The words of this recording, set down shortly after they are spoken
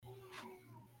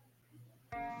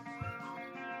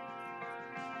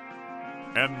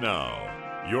And now,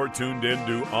 you're tuned in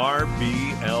to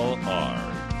RBLR,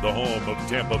 the home of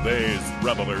Tampa Bay's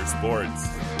RBLR Sports.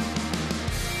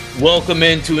 Welcome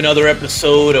into another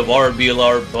episode of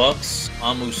RBLR Bucs.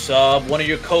 I'm Musab, one of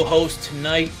your co-hosts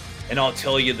tonight, and I'll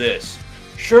tell you this.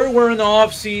 Sure, we're in the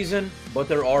off-season, but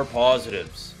there are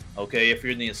positives. Okay, if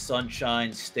you're in the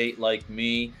sunshine state like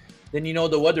me, then you know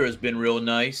the weather has been real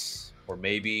nice. Or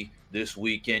maybe this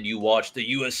weekend you watched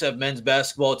the USF men's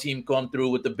basketball team come through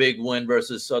with the big win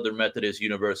versus Southern Methodist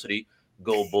University.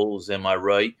 Go Bulls, am I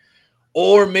right?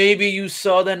 Or maybe you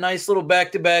saw that nice little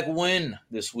back-to-back win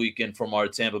this weekend from our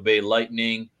Tampa Bay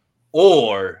Lightning.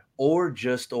 Or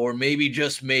maybe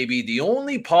just maybe the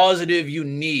only positive you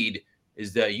need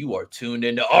is that you are tuned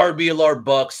into RBLR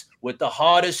Bucs with the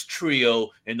hottest trio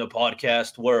in the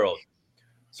podcast world.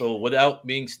 So without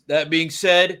that being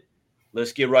said,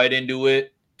 let's get right into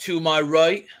it. To my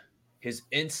right, his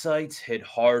insights hit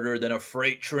harder than a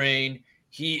freight train.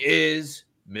 He is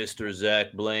Mr.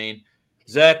 Zach Blaine.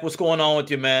 Zach, what's going on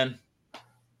with you, man?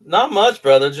 Not much,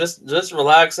 brother. Just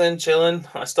relaxing, chilling.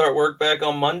 I start work back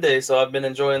on Monday, so I've been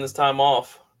enjoying this time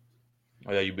off.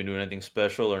 Oh yeah, you been doing anything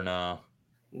special or no?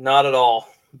 Not at all.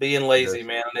 Being lazy,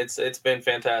 man. It's been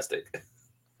fantastic.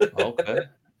 Okay.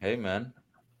 Hey, man.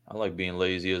 I like being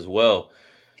lazy as well.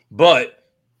 But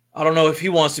I don't know if he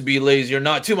wants to be lazy or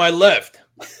not. To my left,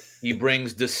 he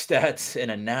brings the stats and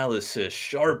analysis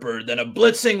sharper than a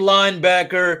blitzing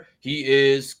linebacker. He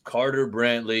is Carter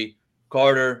Brantley.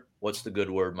 Carter, what's the good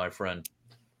word, my friend?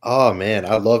 Oh man,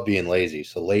 I love being lazy.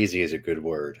 So lazy is a good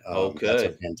word. Okay, that's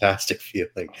a fantastic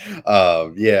feeling.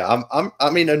 Yeah, I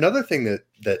mean, another thing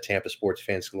that Tampa sports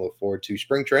fans can look forward to.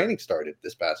 Spring training started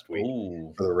this past week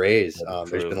for the Rays.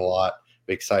 There's been a lot of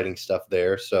exciting stuff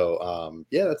there. So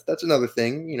yeah, that's another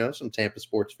thing. You know, some Tampa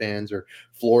sports fans or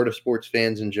Florida sports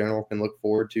fans in general can look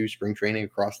forward to spring training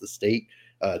across the state.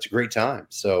 It's a great time.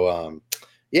 So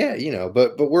yeah, you know,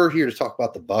 but we're here to talk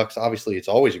about the Bucs. Obviously, it's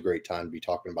always a great time to be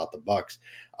talking about the Bucs.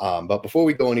 But before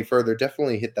we go any further,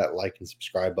 definitely hit that like and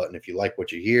subscribe button if you like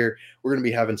what you hear. We're going to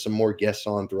be having some more guests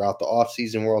on throughout the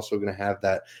offseason. We're also going to have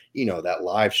that, you know, that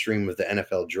live stream of the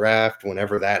NFL draft.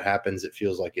 Whenever that happens, it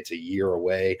feels like it's a year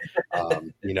away.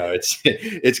 You know,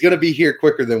 it's going to be here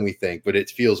quicker than we think, but it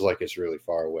feels like it's really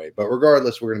far away. But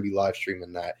regardless, we're going to be live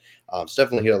streaming that. So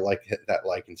definitely hit that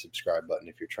like and subscribe button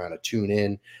if you're trying to tune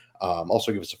in.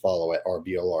 Also give us a follow at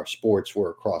RBLR Sports.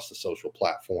 We're across the social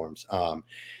platforms.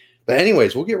 But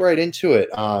anyways, we'll get right into it.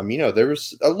 You know, there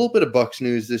was a little bit of Bucs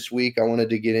news this week I wanted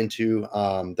to get into.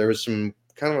 There was some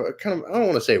kind of I don't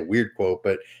want to say a weird quote,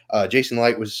 but Jason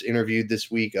Light was interviewed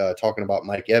this week talking about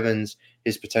Mike Evans,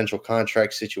 his potential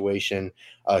contract situation.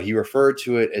 He referred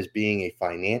to it as being a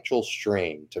financial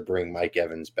strain to bring Mike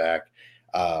Evans back.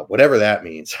 Whatever that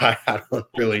means. I don't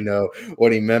really know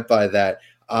what he meant by that.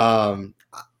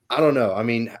 I don't know. I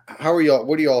mean, how are y'all?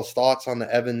 What are y'all's thoughts on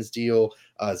the Evans deal?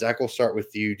 Zach, we'll start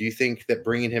with you. Do you think that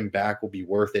bringing him back will be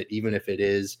worth it, even if it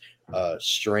is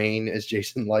strain, as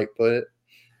Jason Light put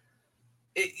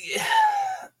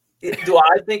it? Do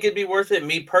I think it'd be worth it?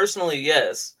 Me personally,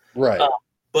 yes. Right.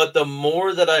 But the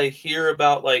more that I hear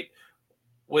about, like,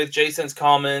 with Jason's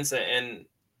comments and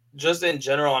just in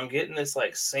general, I'm getting this,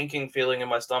 like, sinking feeling in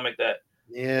my stomach that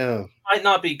he might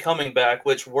not be coming back,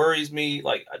 which worries me.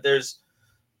 Like, there's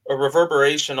a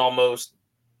reverberation almost.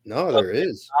 No, there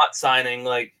is. Not signing.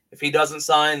 Like, if he doesn't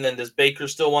sign, then does Baker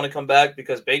still want to come back?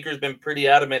 Because Baker's been pretty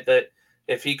adamant that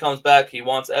if he comes back, he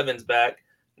wants Evans back.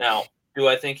 Now, do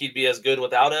I think he'd be as good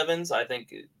without Evans? I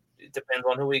think it depends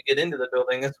on who we get into the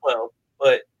building as well.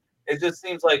 But it just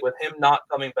seems like with him not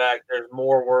coming back, there's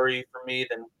more worry for me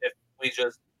than if we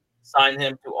just sign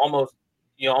him to almost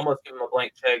give him a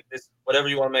blank check. This, whatever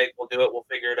you want to make, we'll do it. We'll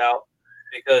figure it out.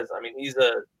 Because, I mean, he's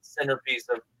a centerpiece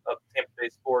of Tampa Bay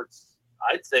sports.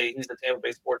 I'd say he's a Tampa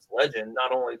Bay sports legend,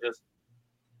 not only just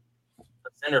a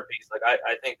centerpiece. Like,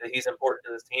 I think that he's important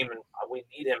to this team, and we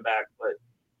need him back. But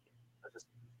it just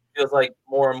feels like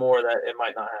more and more that it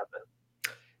might not happen.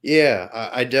 Yeah,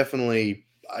 I definitely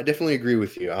agree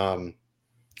with you. I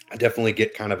definitely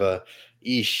get kind of a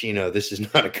eesh, you know, this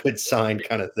is not a good sign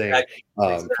kind of thing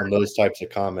from those types of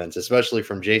comments, especially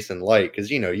from Jason Light, because,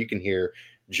 you know, you can hear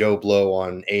Joe Blow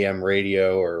on AM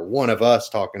radio or one of us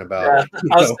talking about. Yeah,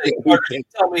 I was saying,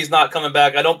 tell me he's not coming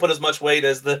back. I don't put as much weight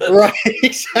as the right.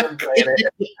 Exactly.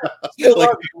 Still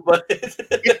love you, but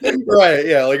right.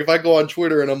 Yeah. Like if I go on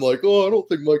Twitter and I'm like, oh, I don't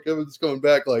think Mike Evans is coming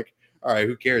back. Like, all right,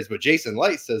 who cares? But Jason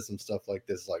Light says some stuff like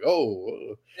this, like,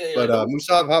 oh. Yeah, but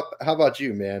Musab, how about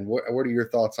you, man? What are your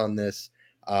thoughts on this?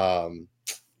 I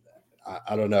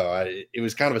don't know. It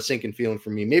was kind of a sinking feeling for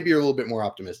me. Maybe you're a little bit more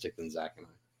optimistic than Zach and I.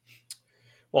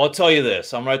 Well, I'll tell you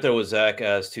this. I'm right there with Zach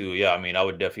as to, yeah, I mean, I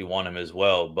would definitely want him as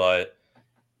well. But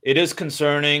it is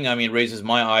concerning. I mean, raises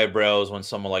my eyebrows when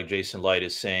someone like Jason Light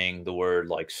is saying the word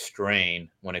like strain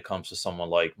when it comes to someone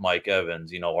like Mike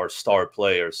Evans, our star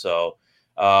player. So,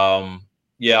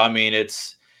 yeah, I mean,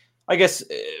 I guess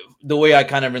the way I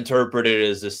kind of interpret it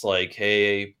is just like,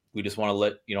 hey, we just want to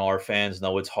let, our fans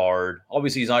know it's hard.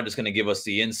 Obviously, he's not just going to give us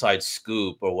the inside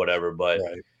scoop or whatever, but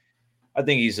Right. I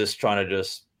think he's just trying to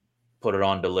just put it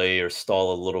on delay or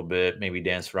stall a little bit, maybe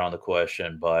dance around the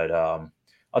question. But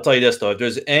I'll tell you this though: if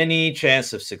there's any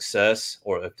chance of success,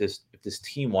 or if this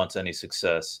team wants any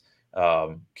success,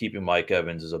 keeping Mike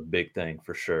Evans is a big thing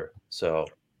for sure. So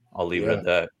I'll leave it Yeah. at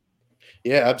that.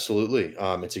 Yeah, absolutely.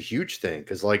 It's a huge thing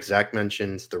because, like Zach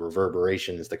mentions, the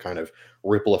reverberations, the kind of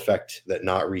ripple effect that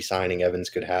not re-signing Evans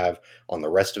could have on the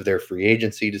rest of their free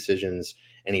agency decisions,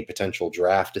 any potential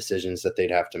draft decisions that they'd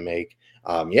have to make.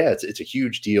 Yeah, it's a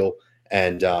huge deal,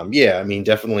 and yeah, I mean,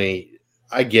 definitely,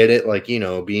 I get it. Like being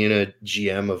a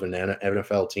GM of an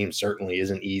NFL team certainly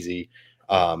isn't easy.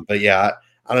 But yeah,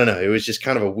 I don't know. It was just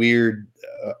kind of a weird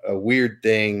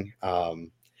thing.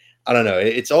 I don't know.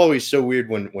 It's always so weird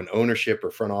when ownership or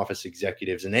front office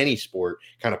executives in any sport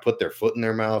kind of put their foot in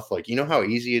their mouth. Like, how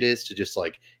easy it is to just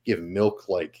like give milk,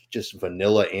 like just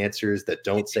vanilla answers that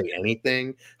don't say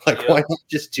anything. Like, Yep. why not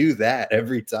just do that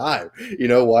every time?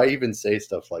 Why even say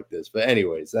stuff like this? But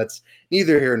anyways, that's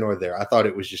neither here nor there. I thought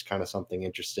it was just kind of something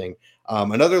interesting.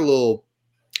 Another little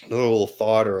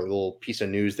thought or a little piece of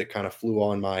news that kind of flew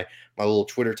on my little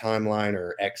Twitter timeline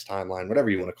or X timeline,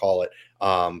 whatever you want to call it.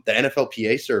 The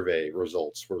NFLPA survey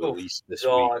results were released this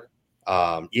week.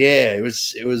 Yeah, it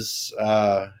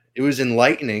was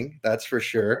enlightening, that's for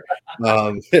sure.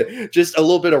 Just a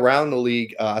little bit around the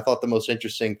league. I thought the most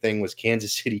interesting thing was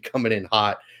Kansas City coming in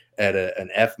hot at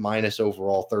an F-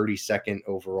 overall, 32nd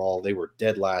overall. They were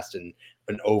dead last in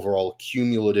an overall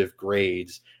cumulative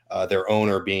grades. Their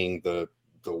owner being the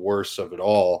worst of it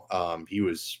all. He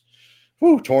was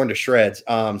torn to shreds.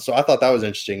 So I thought that was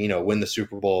interesting, win the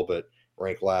Super Bowl, but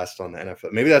rank last on the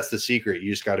NFL. Maybe that's the secret. You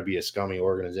just got to be a scummy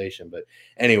organization. But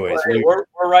anyways, we're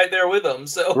right there with them.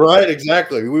 So right,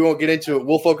 exactly. We won't get into it.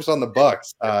 We'll focus on the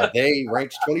Bucs. They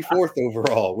ranked 24th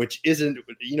overall, which isn't,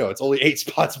 it's only 8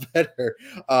 spots better.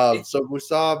 So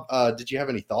Musab, did you have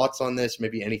any thoughts on this?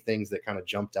 Maybe any things that kind of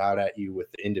jumped out at you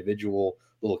with the individual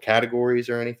little categories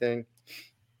or anything?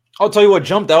 I'll tell you what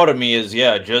jumped out at me is,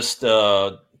 just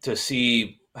to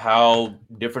see how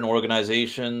different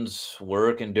organizations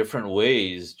work in different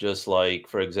ways. Just like,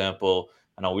 for example,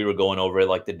 I know we were going over it,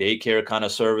 like the daycare kind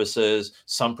of services.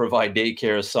 Some provide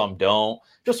daycare, some don't.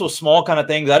 Just those small kind of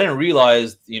things I didn't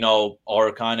realize,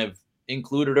 are kind of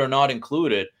included or not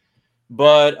included.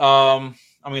 But I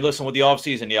mean, listen, with the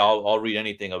offseason, I'll read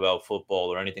anything about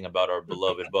football or anything about our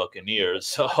beloved Buccaneers.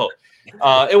 So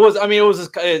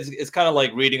it's kind of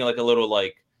like reading like a little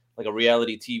like a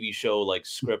reality TV show like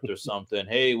script or something.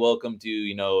 Hey, welcome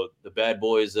to the bad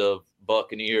boys of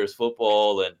Buccaneers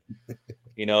football, and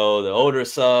the owner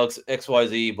sucks,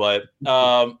 XYZ. But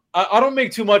I don't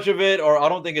make too much of it, or I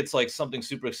don't think it's like something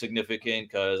super significant,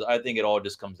 because I think it all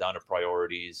just comes down to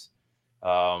priorities.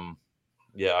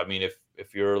 Yeah, I mean,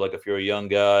 if you're a young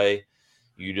guy,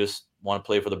 you just want to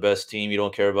play for the best team, you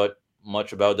don't care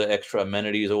much about the extra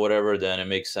amenities or whatever, then it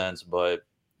makes sense. But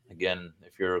again,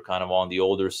 if you're kind of on the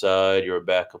older side, you're a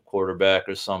backup quarterback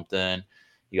or something,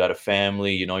 you got a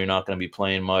family, you're not going to be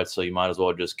playing much, so you might as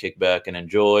well just kick back and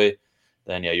enjoy,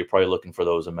 then yeah, you're probably looking for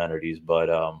those amenities. But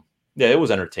yeah, it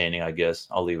was entertaining, I guess.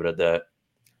 I'll leave it at that.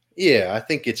 Yeah, I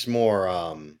think it's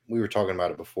more we were talking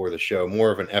about it before the show,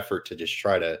 more of an effort to just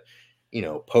try to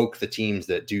poke the teams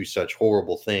that do such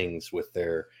horrible things with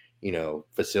their,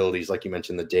 facilities, like you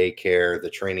mentioned, the daycare, the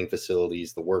training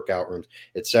facilities, the workout rooms,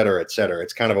 et cetera, et cetera.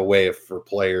 It's kind of a way for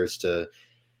players to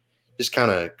just kind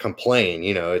of complain,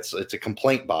 it's a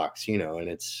complaint box, and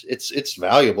it's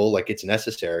valuable. Like, it's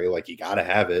necessary. Like, you got to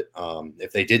have it.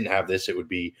 If they didn't have this, it would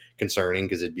be concerning,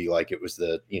 because it'd be like it was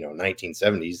the,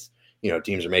 1970s.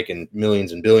 Teams are making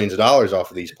millions and billions of dollars off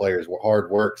of these players'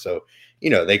 hard work. So,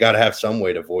 they got to have some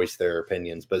way to voice their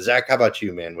opinions. But Zach, how about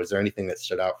you, man? Was there anything that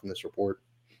stood out from this report?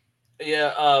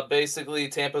 Yeah, basically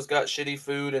Tampa's got shitty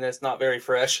food and it's not very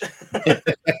fresh.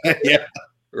 Yeah,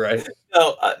 right.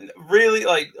 No, really,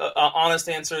 like honest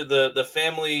answer, the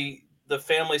family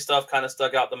stuff kind of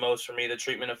stuck out the most for me. The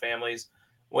treatment of families.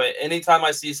 Anytime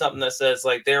I see something that says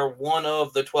like they're one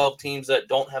of the 12 teams that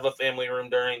don't have a family room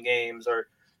during games, or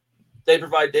they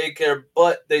provide daycare,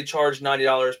 but they charge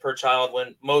 $90 per child,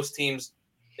 when most teams,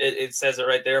 it says it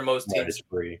right there, most teams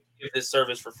free. give this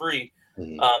service for free.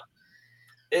 Mm-hmm.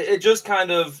 It just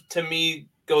kind of, to me,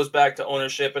 goes back to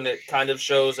ownership, and it kind of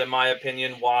shows, in my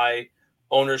opinion, why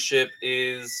ownership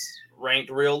is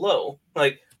ranked real low.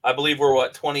 Like, I believe we're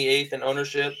 28th in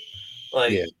ownership.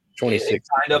 Like, yeah, 26. It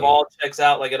kind of all checks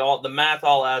out. Like, the math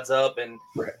all adds up. And,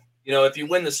 right. if you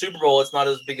win the Super Bowl, it's not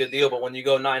as big a deal. But when you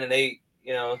go 9-8,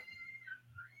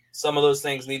 some of those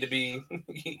things need to be,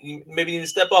 maybe you need to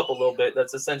step up a little bit.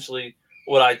 That's essentially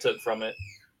what I took from it.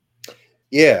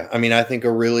 Yeah. I mean, I think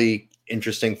a really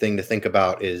interesting thing to think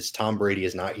about is Tom Brady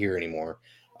is not here anymore.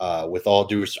 With all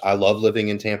due respect, I love living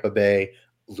in Tampa Bay.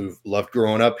 Loved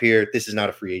growing up here. This is not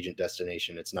a free agent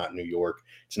destination. It's not New York.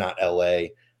 It's not LA.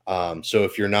 So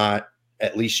if you're not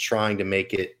at least trying to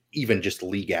make it even just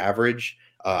league average,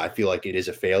 I feel like it is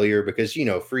a failure because,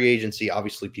 free agency,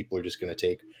 obviously people are just going to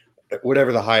take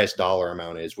whatever the highest dollar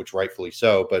amount is, which rightfully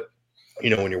so. But,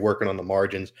 when you're working on the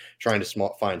margins, trying to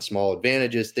find small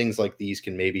advantages, things like these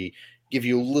can maybe give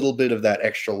you a little bit of that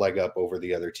extra leg up over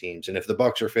the other teams. And if the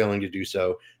Bucs are failing to do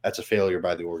so, that's a failure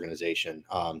by the organization.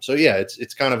 So yeah,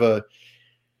 it's kind of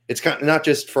not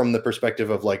just from the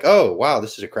perspective of like, oh, wow,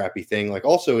 this is a crappy thing. Like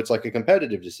also it's like a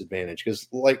competitive disadvantage because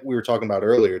like we were talking about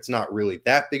earlier, it's not really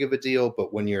that big of a deal.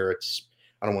 But when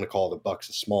I don't want to call the Bucs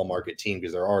a small market team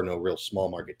because there are no real small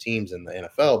market teams in the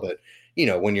NFL, but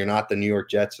when you're not the New York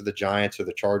Jets or the Giants or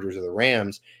the Chargers or the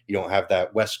Rams, you don't have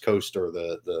that West Coast or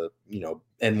the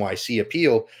NYC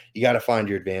appeal. You got to find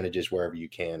your advantages wherever you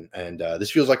can. And this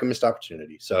feels like a missed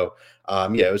opportunity. So,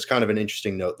 it was kind of an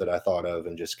interesting note that I thought of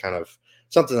and just kind of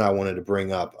something that I wanted to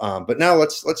bring up. But now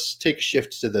let's take a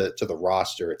shift to the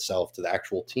roster itself, to the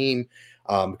actual team.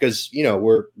 Because,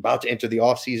 we're about to enter the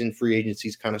offseason. Free agency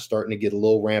is kind of starting to get a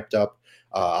little ramped up.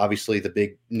 Obviously, the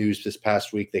big news this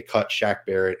past week, they cut Shaq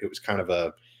Barrett. It was kind of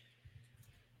an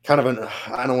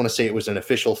I don't want to say it was an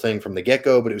official thing from the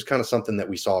get-go, but it was kind of something that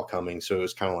we saw coming. So it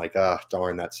was kind of like,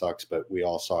 darn, that sucks, but we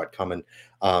all saw it coming.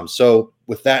 So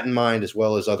with that in mind, as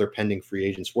well as other pending free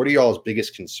agents, what are y'all's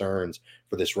biggest concerns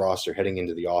for this roster heading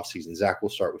into the offseason? Zach, we'll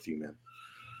start with you, man.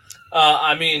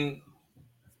 I mean,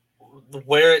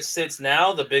 where it sits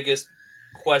now, the biggest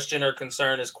question or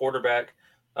concern is quarterback.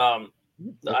 Okay.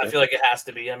 I feel like it has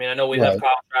to be. I mean, I know we have Kyle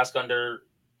Trask under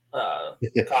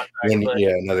contract.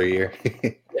 Another year.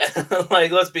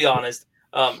 Like, let's be honest.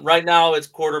 Right now it's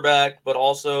quarterback, but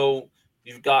also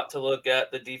you've got to look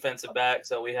at the defensive backs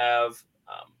that we have.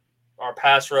 Our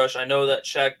pass rush. I know that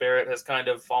Shaq Barrett has kind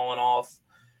of fallen off.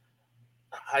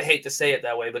 I hate to say it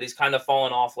that way, but he's kind of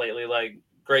fallen off lately. Like,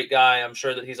 great guy. I'm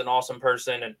sure that he's an awesome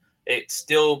person, and it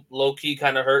still low-key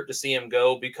kind of hurt to see him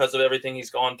go because of everything he's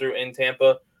gone through in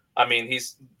Tampa. I mean,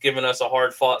 he's given us a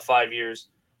hard-fought 5 years.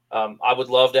 I would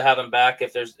love to have him back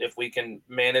if we can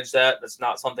manage that. That's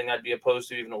not something I'd be opposed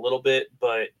to even a little bit,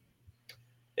 but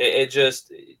I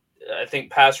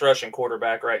think pass rush and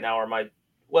quarterback right now are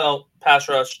pass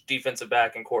rush, defensive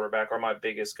back, and quarterback are my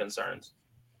biggest concerns.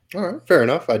 All right, fair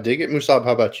enough. I dig it. Musab,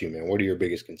 how about you, man? What are your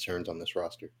biggest concerns on this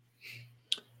roster?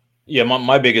 Yeah,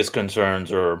 my biggest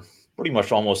concerns are pretty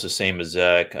much almost the same as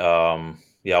Zach.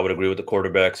 I would agree with the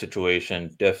quarterback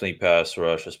situation. Definitely pass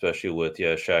rush, especially with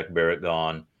Shaq Barrett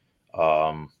gone.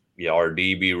 Our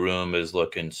DB room is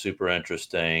looking super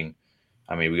interesting.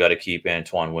 I mean, we got to keep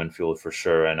Antoine Winfield for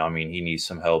sure, and I mean he needs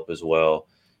some help as well.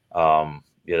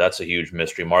 That's a huge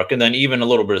mystery mark, and then even a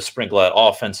little bit of sprinkle at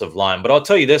offensive line. But I'll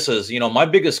tell you, this is my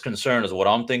biggest concern is what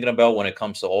I'm thinking about when it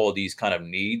comes to all these kind of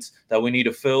needs that we need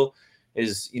to fill.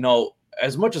 Is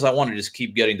as much as I want to just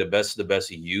keep getting the best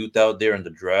of youth out there in the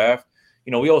draft,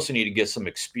 we also need to get some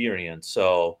experience.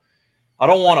 So I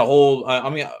don't want to hold. I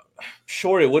mean,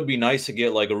 sure, it would be nice to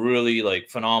get like a really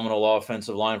phenomenal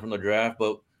offensive line from the draft,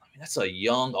 but I mean, that's a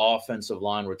young offensive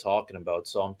line we're talking about.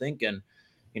 So I'm thinking,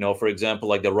 for example,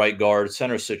 like the right guard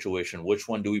center situation, which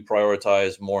one do we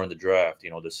prioritize more in the draft?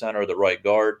 The center or the right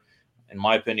guard? In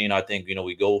my opinion, I think,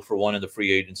 we go for one in the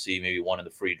free agency, maybe one in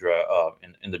the free draft,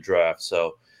 in the draft.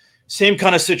 So same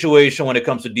kind of situation when it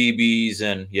comes to DBs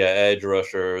and edge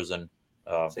rushers and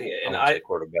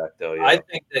quarterback though. Yeah. I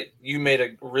think that you made a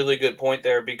really good point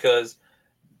there because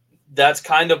that's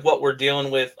kind of what we're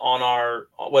dealing with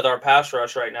with our pass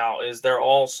rush right now is they're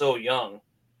all so young.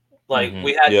 Like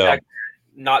we had Jack,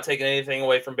 not taking anything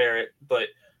away from Barrett, but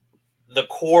the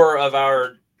core of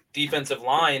our defensive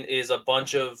line is a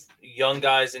bunch of young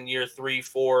guys in year 3,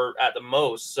 4 at the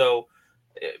most. So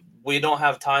we don't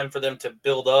have time for them to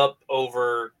build up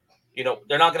over,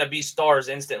 they're not going to be stars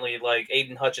instantly like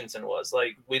Aiden Hutchinson was.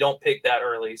 Like, we don't pick that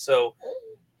early. So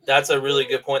that's a really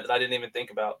good point that I didn't even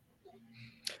think about.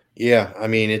 Yeah, I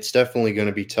mean, it's definitely going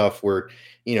to be tough. We're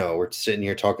sitting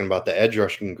here talking about the edge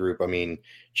rushing group. I mean,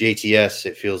 JTS,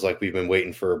 it feels like we've been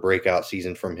waiting for a breakout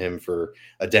season from him for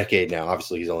a decade now.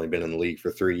 Obviously, he's only been in the league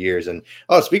for 3 years. And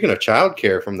speaking of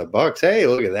childcare from the Bucs, hey,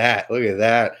 look at that. Look at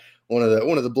that. One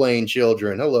of the Blaine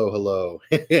children. Hello, hello.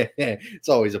 It's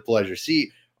always a pleasure.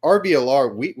 See,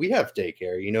 RBLR, we have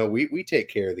daycare. We take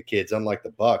care of the kids, unlike the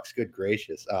Bucs. Good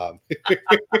gracious. But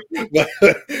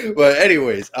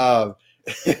anyways, and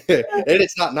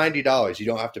it's not $90. You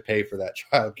don't have to pay for that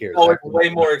childcare. Oh, it's way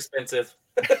more expensive.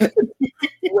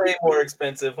 Way more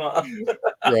expensive, huh?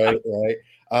 Right.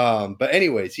 But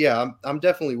anyways, yeah, I'm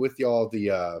definitely with y'all.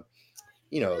 The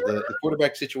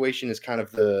quarterback situation is kind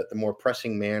of the more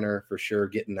pressing manner for sure.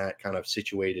 Getting that kind of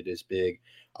situated is big.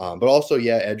 But also,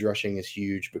 yeah, edge rushing is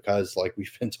huge because, like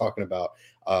we've been talking about,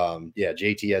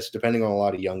 JTS, depending on a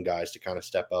lot of young guys to kind of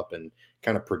step up and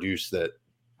kind of produce that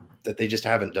they just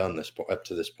haven't done this up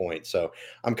to this point. So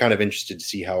I'm kind of interested to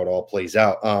see how it all plays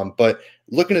out. But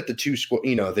looking at the two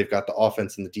they've got the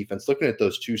offense and the defense. Looking at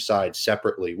those two sides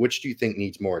separately, which do you think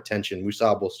needs more attention?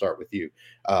 Musab, we'll start with you.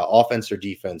 Offense or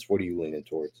defense? What are you leaning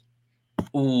towards?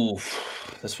 Ooh,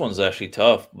 this one's actually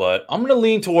tough, but I'm going to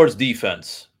lean towards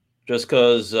defense just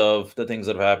because of the things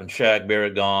that have happened. Shaq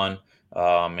Barrett gone.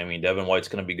 Devin White's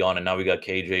going to be gone, and now we got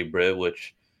KJ Britt,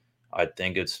 which I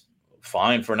think it's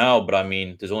fine for now. But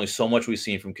there's only so much we've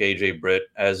seen from KJ Britt.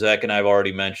 As Zach and I have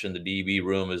already mentioned, the DB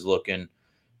room is looking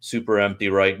super empty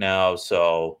right now.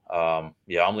 So, I'm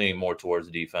leaning more towards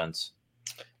the defense.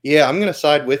 Yeah, I'm going to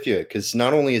side with you because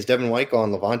not only is Devin White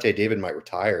gone, Levante David might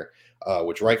retire,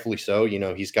 which rightfully so.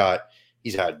 He's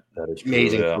had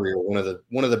amazing career, one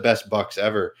of the best Bucs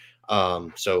ever.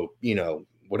 So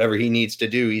whatever he needs to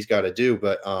do, he's got to do.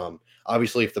 But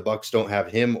obviously, if the Bucs don't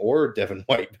have him or Devin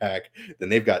White back, then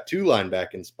they've got two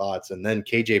linebacking spots, and then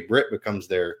KJ Britt becomes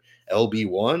their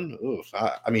LB1. Oof.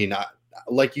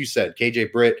 Like you said,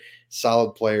 KJ Britt,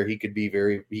 solid player. He could be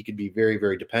very,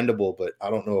 very dependable, but I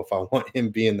don't know if I want him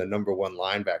being the number one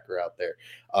linebacker out there,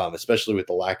 especially with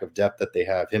the lack of depth that they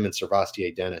have. Him and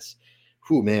Servastier Dennis.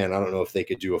 Whew, man, I don't know if they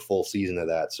could do a full season of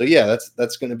that. So yeah,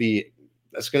 that's going to be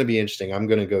interesting. I'm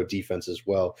going to go defense as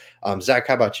well. Zach,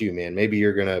 how about you, man? Maybe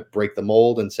you're going to break the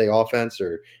mold and say offense,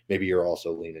 or maybe you're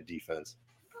also leaning defense.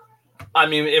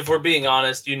 If we're being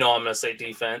honest, I'm going to say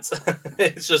defense.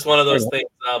 It's just one of those things.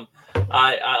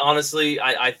 I honestly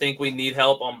think we need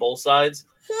help on both sides,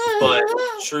 but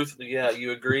truthfully, yeah,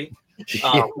 you agree.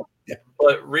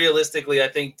 But realistically, I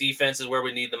think defense is where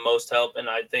we need the most help, and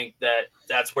I think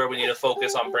that's where we need to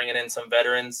focus on bringing in some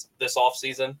veterans this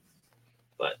offseason.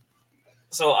 But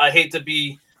so I hate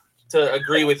to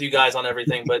agree with you guys on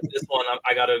everything, but this one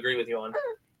I got to agree with you on.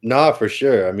 No, for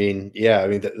sure.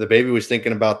 The baby was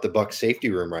thinking about the Bucs safety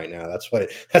room right now. That's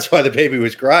why the baby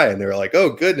was crying. They were like,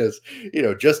 "Oh goodness,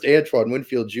 just Antoine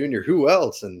Winfield Jr. Who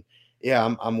else?" And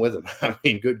yeah, I'm with him.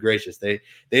 Good gracious, they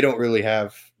don't really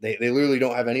have they literally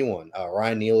don't have anyone.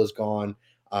 Ryan Neal is gone.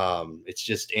 It's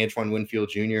just Antoine Winfield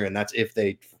Jr. and that's if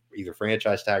they either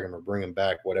franchise tag him or bring him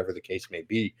back, whatever the case may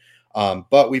be.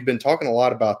 But we've been talking a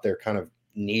lot about their kind of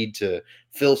need to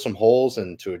fill some holes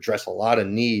and to address a lot of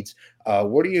needs.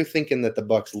 What are you thinking that the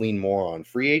Bucs lean more on,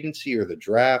 free agency or the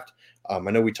draft? I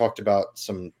know we talked about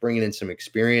some bringing in some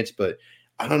experience, but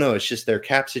I don't know. It's just their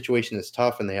cap situation is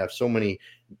tough, and they have so many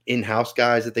in-house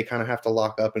guys that they kind of have to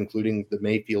lock up, including the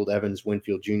Mayfield, Evans,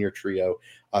 Winfield Jr. trio.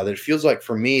 That it feels like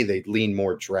for me they'd lean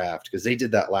more draft because they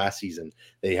did that last season.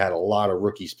 They had a lot of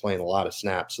rookies playing a lot of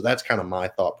snaps, so that's kind of my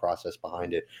thought process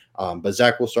behind it. But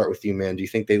Zach, we'll start with you, man. Do you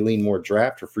think they lean more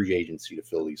draft or free agency to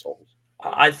fill these holes?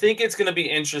 I think it's going to be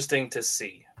interesting to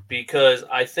see because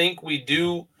I think we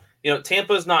do.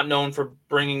 Tampa's not known for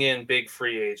bringing in big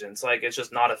free agents. Like it's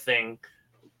just not a thing,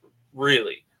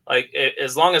 really. Like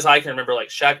as long as I can remember, like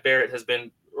Shaq Barrett has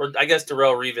been, or I guess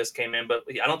Darrelle Revis came in, but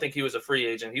I don't think he was a free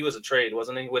agent. He was a trade,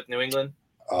 wasn't he, with New England?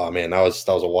 Oh man, that was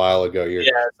a while ago.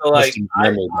 So like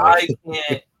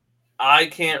I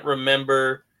can't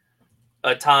remember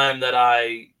a time that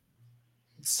I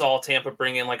saw Tampa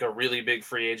bring in like a really big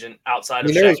free agent outside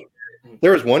of Shaq.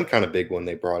 There was one kind of big one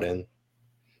they brought in.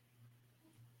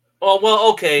 Oh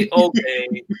well, okay.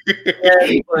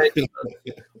 Yeah, but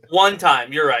one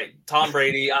time, you're right. Tom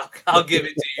Brady, I'll give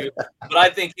it to you. But I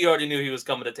think he already knew he was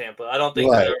coming to Tampa. I don't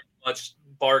think there was much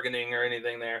bargaining or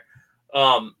anything there.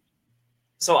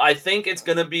 So I think it's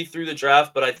going to be through the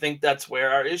draft, but I think that's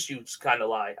where our issues kind of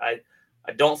lie. I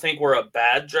don't think we're a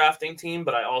bad drafting team,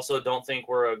 but I also don't think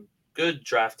we're a good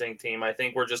drafting team. I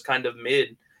think we're just kind of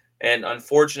mid. And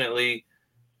unfortunately,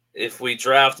 if we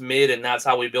draft mid and that's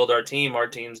how we build our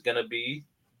team's going to be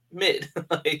mid.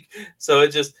 So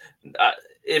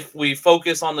if we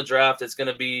focus on the draft, it's going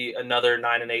to be another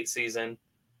 9-8 season.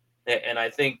 And I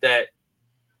think that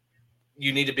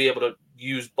you need to be able to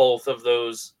use both of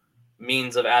those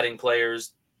means of adding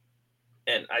players.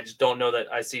 And I just don't know that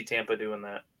I see Tampa doing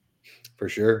that. For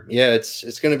sure. Yeah,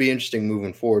 it's going to be interesting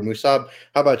moving forward. Musab,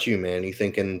 how about you, man? You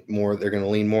thinking more they're going to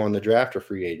lean more on the draft or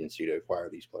free agency to acquire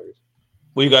these players?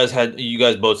 Well, you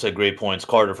guys both said great points.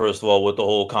 Carter, first of all, with the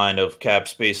whole kind of cap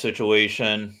space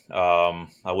situation, I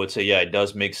would say, yeah, it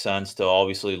does make sense to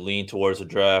obviously lean towards the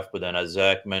draft. But then as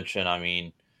Zach mentioned, I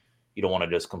mean, you don't want to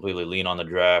just completely lean on the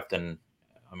draft. And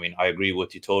I mean, I agree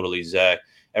with you totally, Zach.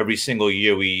 Every single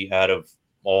year out of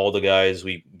all the guys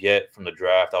we get from the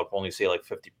draft, I would only say like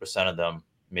 50% of them,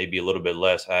 maybe a little bit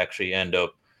less, actually end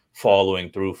up following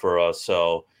through for us.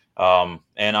 So,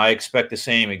 and I expect the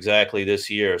same exactly this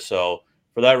year. So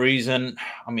for that reason,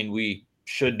 I mean, we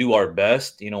should do our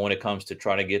best, when it comes to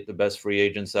trying to get the best free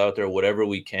agents out there, whatever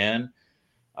we can.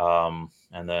 And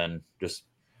then just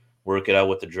work it out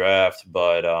with the draft.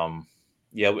 But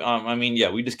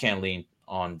we just can't lean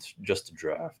on just the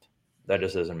draft. That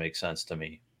just doesn't make sense to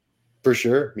me. For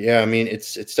sure. Yeah. I mean,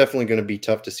 it's definitely going to be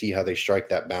tough to see how they strike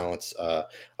that balance of,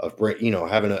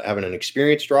 having an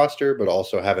experienced roster, but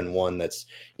also having one that's,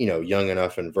 young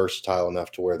enough and versatile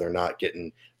enough to where they're not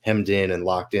getting hemmed in and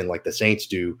locked in like the Saints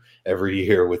do every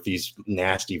year with these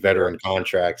nasty veteran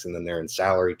contracts. And then they're in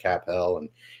salary cap hell and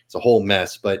it's a whole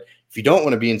mess. But if you don't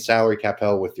want to be in salary cap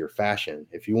hell with your fashion,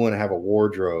 if you want to have a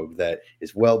wardrobe that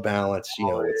is well balanced,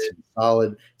 with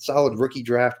some solid rookie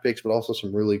draft picks, but also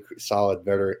some really solid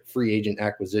veteran free agent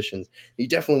acquisitions, you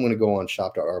definitely want to go on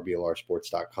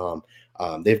shop.rblrsports.com.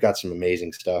 They've got some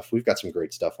amazing stuff. We've got some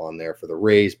great stuff on there for the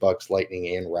Rays, Bucs,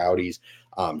 Lightning, and Rowdies.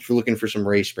 If you're looking for some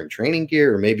Rays spring training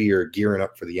gear, or maybe you're gearing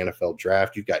up for the NFL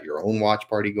draft, you've got your own watch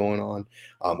party going on,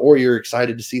 or you're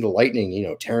excited to see the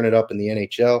Lightning, tearing it up in the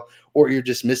NHL, or you're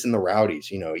just missing the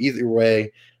Rowdies, either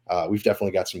way, we've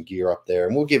definitely got some gear up there,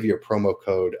 and we'll give you a promo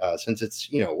code since it's,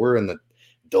 we're in the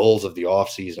dulls of the off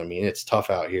season. I mean, it's tough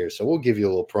out here. So we'll give you a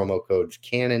little promo code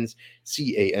Cannons,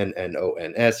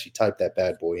 CANNONS. You type that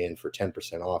bad boy in for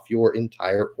 10% off your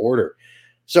entire order.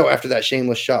 So after that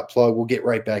shameless shot plug, we'll get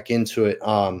right back into it.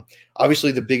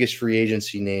 Obviously, the biggest free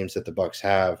agency names that the Bucs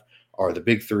have are the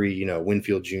big three,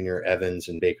 Winfield Jr., Evans,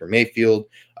 and Baker Mayfield.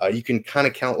 You can kind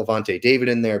of count Levante David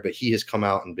in there, but he has come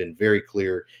out and been very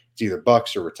clear. It's either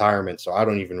Bucs or retirement. So I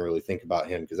don't even really think about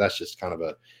him because that's just kind of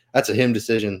that's a him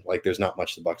decision. Like there's not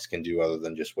much the Bucs can do other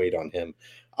than just wait on him.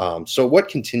 So what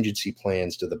contingency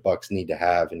plans do the Bucs need to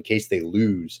have in case they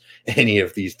lose any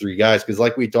of these three guys? Because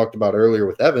like we talked about earlier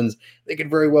with Evans, they could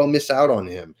very well miss out on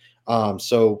him.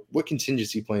 So what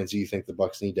contingency plans do you think the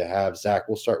Bucs need to have? Zach,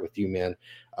 we'll start with you, man.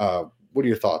 What are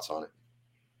your thoughts on it?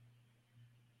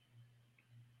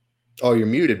 Oh, you're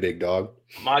muted, big dog.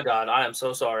 My God, I am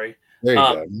so sorry. There you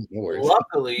go. No worries.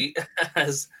 Luckily,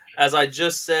 as I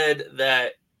just said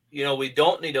that, we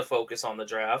don't need to focus on the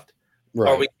draft,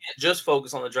 or we can't just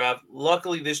focus on the draft.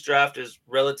 Luckily, this draft is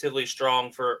relatively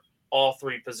strong for all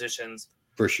three positions.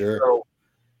 For sure. So,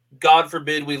 God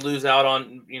forbid we lose out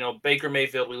on, Baker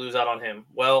Mayfield, we lose out on him.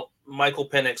 Well, Michael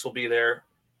Penix will be there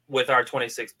with our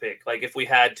 26th pick. Like if we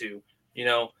had to,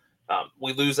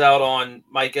 we lose out on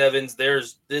Mike Evans.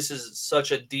 This is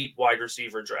such a deep wide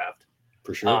receiver draft.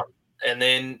 For sure. And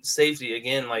then safety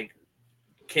again, like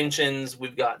Kinchins,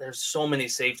 there's so many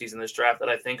safeties in this draft that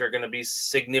I think are going to be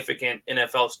significant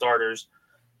NFL starters.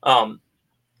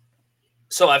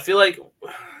 So I feel like,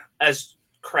 as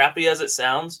crappy as it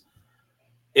sounds,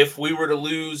 if we were to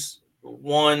lose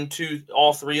one, two,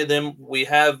 all three of them, we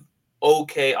have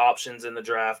okay options in the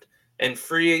draft. And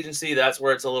free agency, that's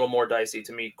where it's a little more dicey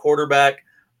to me. Quarterback,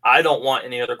 I don't want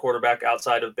any other quarterback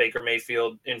outside of Baker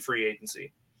Mayfield in free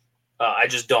agency. I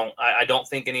just don't. I don't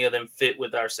think any of them fit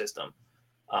with our system.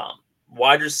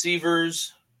 Wide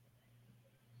receivers,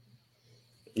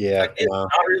 not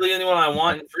really anyone I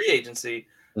want in free agency.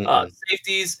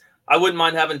 Safeties, I wouldn't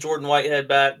mind having Jordan Whitehead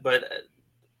back, but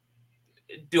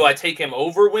do I take him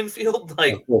over Winfield?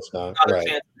 Like, of course not. Not a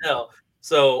chance in hell.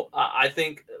 So I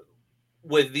think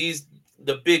with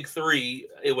the big three,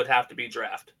 it would have to be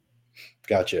draft.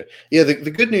 Gotcha. Yeah,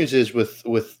 the good news is with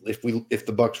if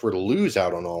the Bucs were to lose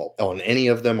out on any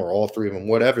of them or all three of them,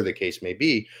 whatever the case may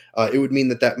be, it would mean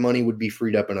that money would be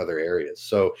freed up in other areas.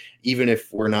 So even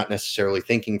if we're not necessarily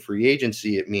thinking free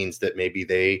agency, it means that maybe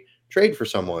they trade for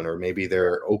someone, or maybe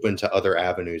they're open to other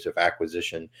avenues of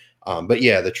acquisition. But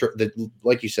yeah,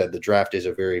 like you said, the draft is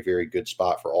a very, very good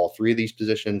spot for all three of these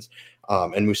positions.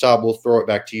 And Musab, we'll throw it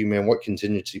back to you, man. What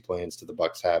contingency plans do the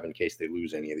Bucs have in case they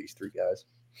lose any of these three guys?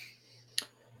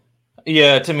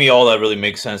 Yeah, to me, all that really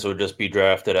makes sense. It would just be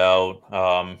drafted out.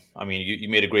 I mean, you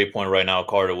made a great point right now,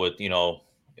 Carter. With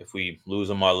if we lose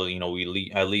them,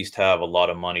 we at least have a lot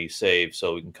of money saved,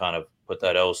 so we can kind of put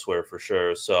that elsewhere for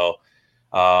sure. So,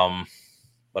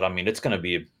 but I mean, it's gonna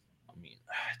be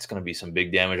some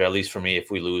big damage, at least for me,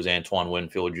 if we lose Antoine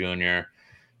Winfield Jr.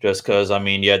 Just because, I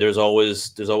mean, yeah, there's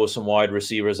always some wide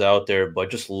receivers out there, but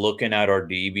just looking at our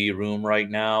DB room right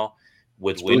now,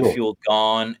 with Winfield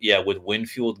gone,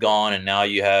 and now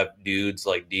you have dudes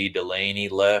like D. Delaney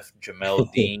left,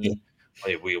 Jamel Dean.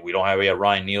 We don't have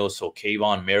Ryan Neal, so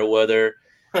Kayvon Merriweather.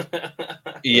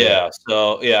 Yeah,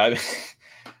 so yeah,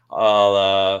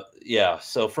 yeah.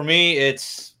 So for me,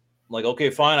 it's like, okay,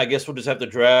 fine. I guess we'll just have to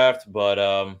draft,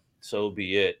 but so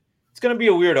be it. It's gonna be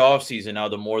a weird offseason now.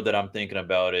 The more that I'm thinking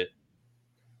about it.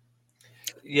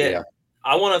 Yeah.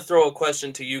 I want to throw a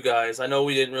question to you guys. I know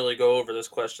we didn't really go over this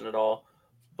question at all,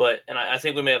 but I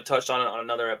think we may have touched on it on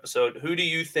another episode. Who do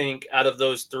you think out of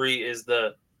those three is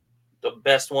the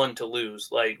best one to lose,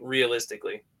 like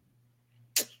realistically?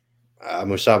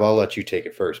 Musab, I'll let you take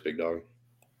it first, big dog.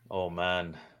 Oh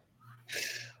man.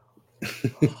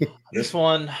 This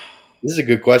one. This is a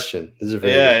good question. This is a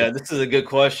very this is a good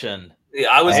question. Yeah,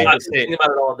 I was thinking about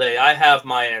it all day. I have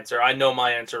my answer. I know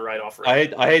my answer right off. I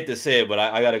hate to say it, but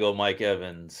I got to go Mike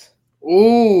Evans.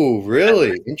 Ooh,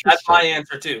 really? Interesting. That's my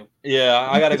answer too. Yeah,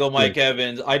 I got to go Mike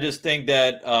Evans. I just think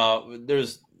that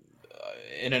there's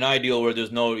in an ideal where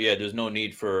there's no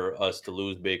need for us to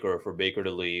lose Baker or for Baker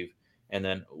to leave. And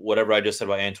then whatever I just said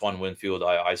about Antoine Winfield,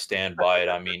 I stand by it.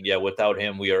 I mean, yeah, without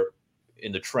him, we are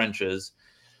in the trenches.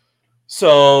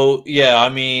 So yeah, I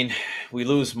mean, we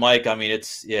lose Mike. I mean,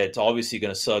 it's obviously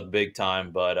going to suck big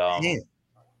time. But I mean,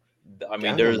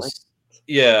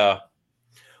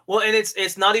 Well, and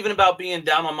it's not even about being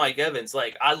down on Mike Evans.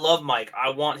 Like, I love Mike. I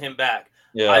want him back.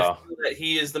 Yeah, I feel that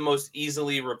he is the most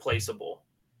easily replaceable.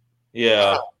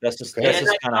 Yeah, that's just kind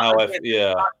of how I feel.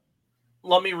 Yeah.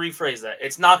 Let me rephrase that.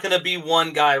 It's not going to be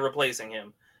one guy replacing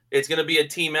him. It's going to be a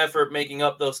team effort making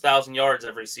up those 1,000 yards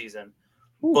every season.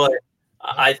 Ooh. But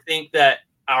I think that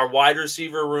our wide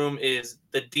receiver room is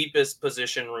the deepest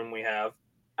position room we have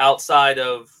outside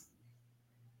of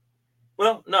 –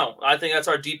 well, no, I think that's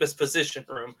our deepest position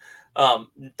room.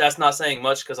 That's not saying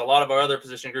much because a lot of our other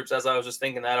position groups, as I was just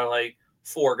thinking, that are like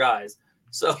 4 guys.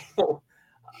 So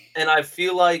 – and I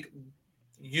feel like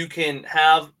you can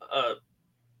have a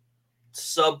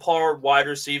subpar wide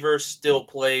receiver still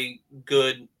play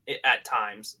good at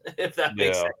times, if that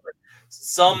makes sense.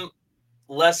 Some –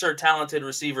 lesser talented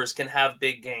receivers can have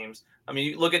big games. I mean,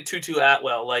 you look at Tutu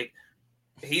Atwell, like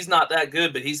he's not that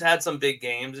good, but he's had some big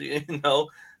games,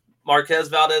 Marquez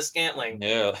Valdez-Scantling,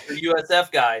 the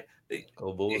USF guy.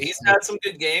 He's had some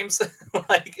good games.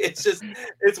 Like it's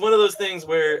one of those things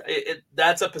where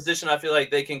that's a position I feel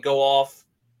like they can go off.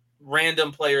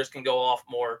 Random players can go off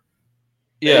more.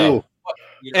 Yeah.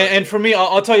 And for me,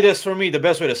 I'll tell you this. For me, the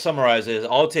best way to summarize it is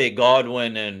I'll take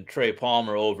Godwin and Trey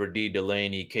Palmer over D.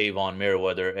 Delaney, Kayvon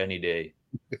Merriweather any day.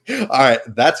 All right.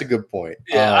 That's a good point.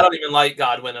 Yeah, I don't even like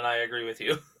Godwin, and I agree with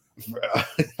you.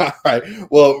 All right.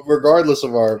 Well, regardless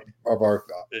of our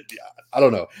I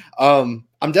don't know.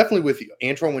 I'm definitely with you.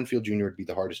 Antoine Winfield Jr. would be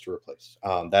the hardest to replace.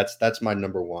 That's my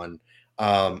number one.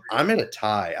 I'm in a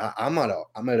tie. I'm at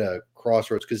a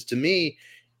crossroads because to me,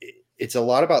 it's a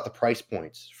lot about the price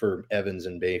points for Evans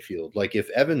and Mayfield. Like if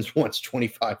Evans wants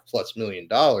 $25+ million,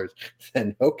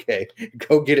 then okay,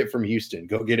 go get it from Houston.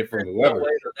 Go get it from whoever.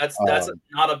 That's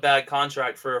not a bad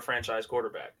contract for a franchise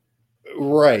quarterback.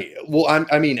 Right. Well,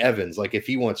 I mean Evans. Like if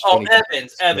he wants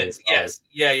Evans. Yes.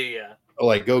 Yeah.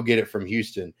 Like go get it from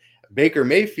Houston. Baker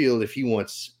Mayfield, if he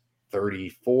wants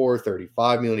 34,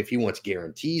 35 million, if he wants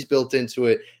guarantees built into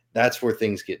it, that's where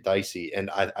things get dicey. And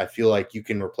I feel like you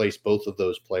can replace both of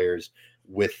those players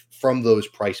from those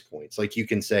price points. Like you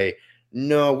can say,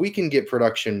 no, we can get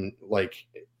production like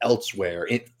elsewhere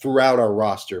throughout our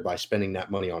roster by spending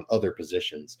that money on other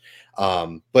positions.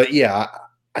 But yeah,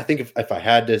 I think if I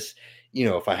had this,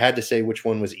 if I had to say which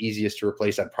one was easiest to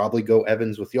replace, I'd probably go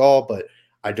Evans with y'all, but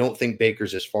I don't think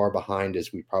Baker's as far behind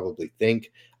as we probably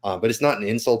think. But it's not an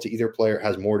insult to either player. It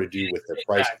has more to do with their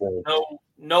price point.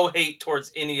 No hate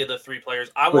towards any of the 3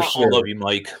 players. I love you,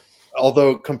 Mike.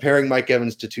 Although comparing Mike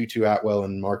Evans to Tutu Atwell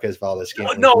and Marquez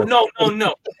Valdez-Scantling. No.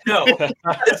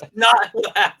 That's not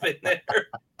what happened there.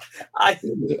 I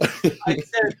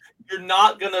said you're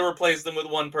not going to replace them with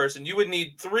one person. You would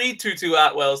need 3 Tutu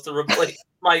Atwells to replace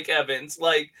Mike Evans.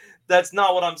 Like That's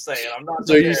not what I'm saying. I'm not.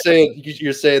 So you're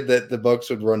saying that the Bucs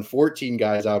would run 14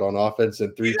 guys out on offense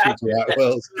and 3 Tutu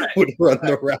Atwells would run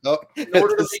the route. In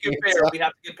order to make it fair, we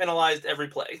have to get penalized every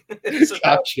play. So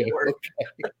gotcha.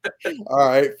 Okay. All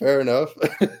right, fair enough.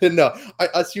 No,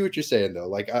 I see what you're saying though.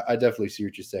 Like I definitely see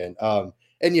what you're saying.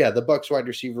 And yeah, the Bucs wide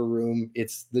receiver room,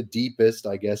 it's the deepest,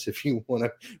 I guess, if you want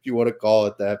to call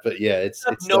it that. But yeah, it's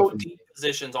no deep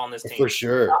positions on this team for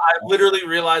sure. I literally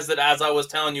realized that as I was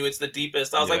telling you, it's the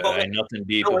deepest. I was like, well, ain't nothing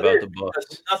deep about the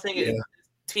Bucs. Nothing. Yeah.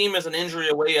 Team is an injury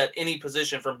away at any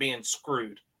position from being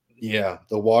screwed. Yeah,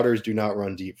 the waters do not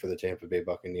run deep for the Tampa Bay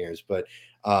Buccaneers, but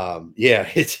yeah,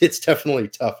 it's definitely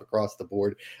tough across the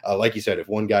board. Like you said, if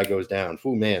one guy goes down,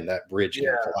 man, that bridge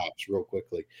can collapse real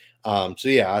quickly. So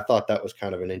yeah, I thought that was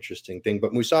kind of an interesting thing.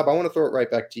 But Musab, I want to throw it right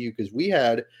back to you because we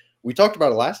talked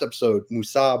about it last episode.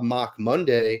 Musab Mock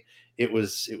Monday. It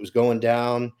was going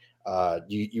down.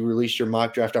 You released your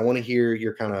mock draft. I want to hear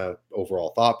your kind of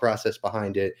overall thought process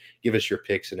behind it. Give us your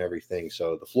picks and everything.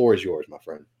 So the floor is yours, my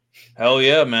friend. Hell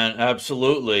yeah, man.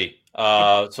 Absolutely.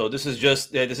 So this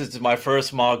is my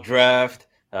first mock draft.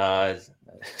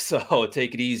 So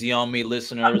take it easy on me,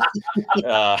 listeners.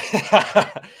 Yeah.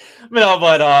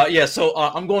 So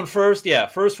I'm going first. Yeah.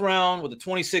 First round with the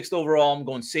 26th overall. I'm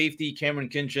going safety, Cameron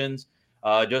Kinchins.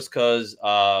 Just because,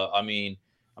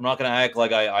 I'm not going to act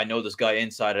like I know this guy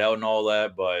inside out and all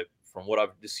that, but from what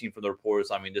I've just seen from the reports,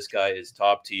 this guy is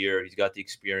top tier. He's got the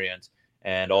experience.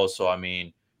 And also,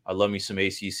 I love me some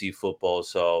ACC football.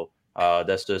 So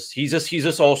he's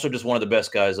just also just one of the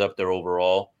best guys up there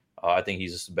overall. I think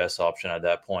he's just the best option at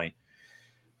that point.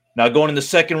 Now going in the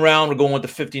second round, we're going with the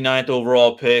 59th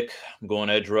overall pick. I'm going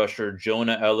edge rusher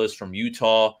Jonah Ellis from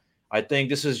Utah. I think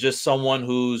this is just someone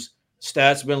whose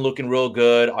stats been looking real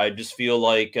good. I just feel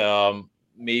like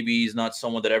maybe he's not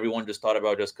someone that everyone just thought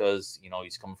about just because,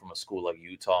 he's coming from a school like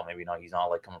Utah. Maybe he's not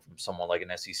like coming from someone like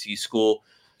an SEC school.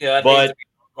 Yeah, but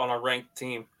on a ranked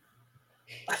team.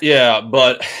 Yeah,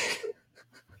 but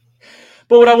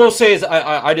what I will say is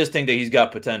I just think that he's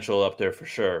got potential up there for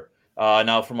sure.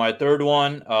 Now for my third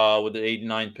one, with the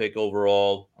 89th pick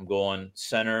overall, I'm going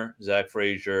center, Zach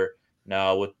Frazier.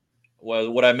 Now with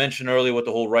what I mentioned earlier with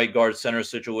the whole right guard center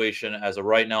situation, as of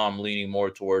right now, I'm leaning more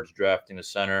towards drafting a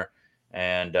center,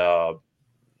 and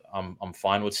I'm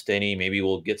fine with Stinney. Maybe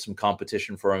we'll get some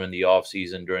competition for him in the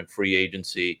offseason during free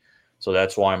agency. So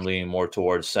that's why I'm leaning more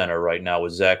towards center right now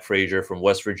with Zach Frazier from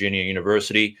West Virginia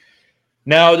University.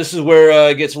 Now, this is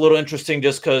where it gets a little interesting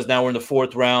just because now we're in the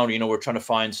fourth round. We're trying to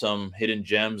find some hidden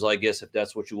gems, I guess, if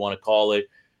that's what you want to call it.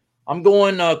 I'm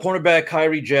going cornerback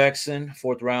Kyrie Jackson,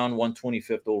 fourth round,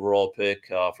 125th overall pick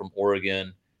from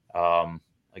Oregon.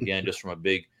 Again, just from a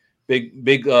big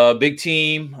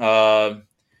team.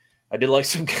 I did like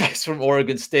some guys from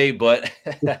Oregon State, but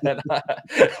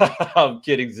I'm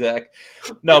kidding, Zach.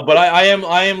 No, but I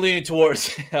am leaning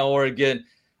towards Oregon.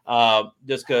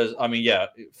 Just because,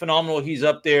 phenomenal. He's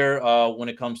up there when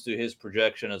it comes to his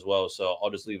projection as well. So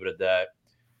I'll just leave it at that.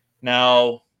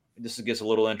 Now, this gets a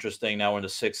little interesting. Now we're in the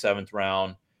 6th, 7th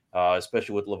round,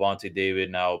 especially with Levante David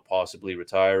now possibly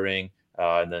retiring,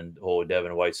 and then the whole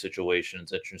Devin White situation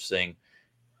is interesting.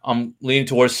 I'm leaning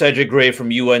towards Cedric Gray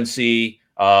from UNC.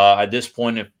 At this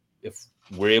point, if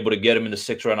we're able to get him in the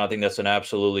 6th round, I think that's an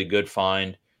absolutely good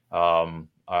find.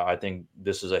 I think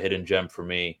this is a hidden gem for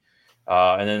me.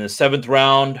 And then the 7th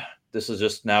round, this is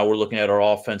just now we're looking at our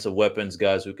offensive weapons,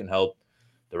 guys who can help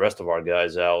the rest of our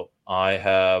guys out. I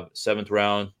have 7th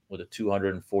round with a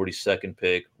 242nd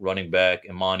pick, running back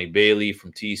Imani Bailey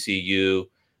from TCU.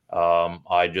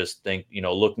 I just think,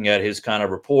 looking at his kind of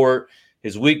report,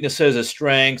 his weaknesses, his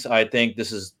strengths, I think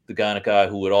this is the kind of guy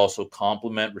who would also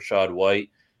complement Rachaad White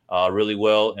really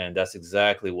well, and that's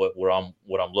exactly what I'm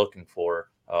looking for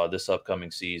this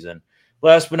upcoming season.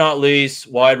 Last but not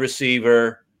least, wide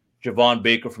receiver Javon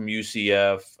Baker from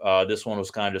UCF. This one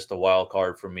was kind of just a wild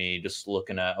card for me. Just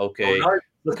looking at what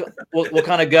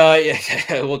kind of guy,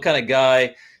 what kind of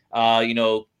guy,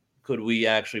 could we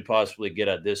actually possibly get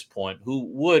at this point? Who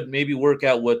would maybe work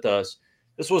out with us?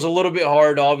 This was a little bit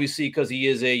hard, obviously, because he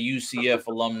is a UCF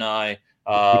alumni,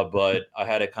 but I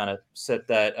had to kind of set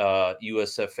that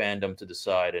USF fandom to the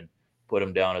side and put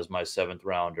him down as my 7th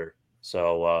rounder.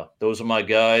 So those are my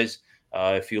guys.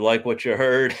 If you like what you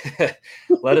heard,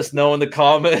 let us know in the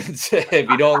comments. If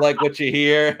you don't like what you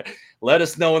hear, let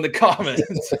us know in the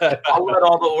comments. I'll let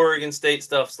all the Oregon State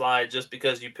stuff slide just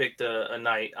because you picked a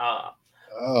night.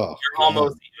 You're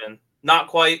almost even. Not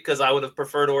quite, because I would have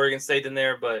preferred Oregon State in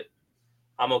there, but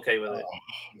I'm okay with it.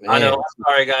 I know. I'm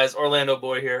sorry, guys. Orlando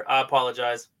boy here. I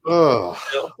apologize. Oh,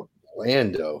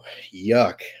 Orlando,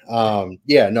 yuck.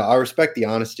 Yeah, no, I respect the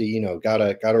honesty.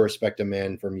 Gotta respect a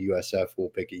man from USF who will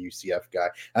pick a UCF guy.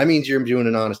 That means you're doing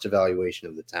an honest evaluation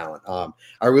of the talent.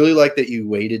 I really like that you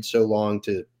waited so long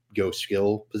to go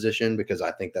skill position because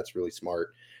I think that's really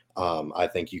smart. I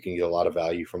think you can get a lot of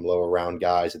value from lower round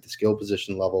guys at the skill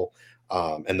position level.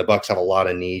 And the Bucs have a lot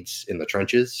of needs in the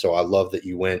trenches. So I love that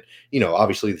you went,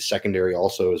 obviously the secondary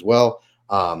also as well.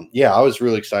 Yeah, I was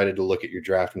really excited to look at your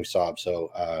draft Musab.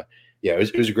 So yeah,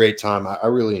 it was a great time. I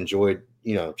really enjoyed,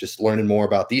 just learning more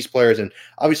about these players. And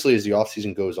obviously, as the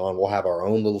offseason goes on, we'll have our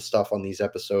own little stuff on these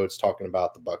episodes talking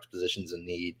about the Bucs positions in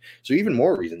need. So even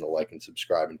more reason to like and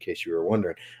subscribe in case you were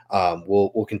wondering.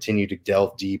 We'll continue to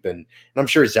delve deep. And I'm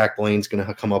sure Zach Blaine's going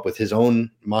to come up with his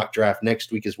own mock draft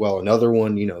next week as well. Another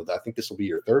one, I think this will be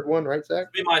your third one, right, Zach?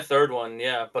 It'll be my third one,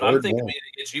 yeah. But I'm thinking maybe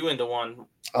to get you into one.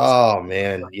 Oh,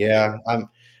 man. Yeah.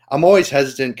 I'm always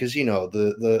hesitant because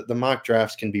the mock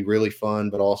drafts can be really fun,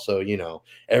 but also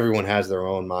everyone has their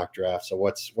own mock draft. So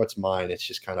what's mine? It's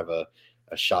just kind of a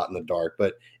shot in the dark.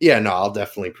 But yeah, no, I'll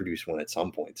definitely produce one at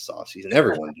some point this offseason.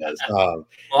 Everyone does. Well,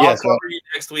 I'll cover you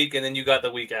next week, and then you got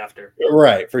the week after.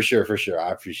 Right, for sure.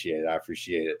 I appreciate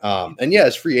it. And yeah,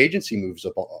 as free agency moves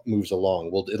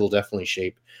along, it'll definitely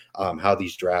shape how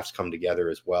these drafts come together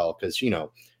as well. Because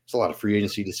there's a lot of free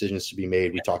agency decisions to be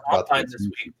made. We talked about that this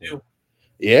week too.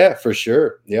 Yeah, for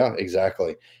sure. Yeah,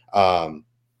 exactly. So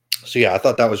yeah, I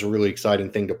thought that was a really exciting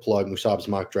thing to plug Musab's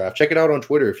mock draft. Check it out on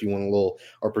Twitter if you want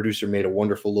our producer made a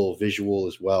wonderful little visual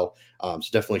as well. So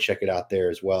definitely check it out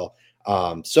there as well.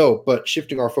 But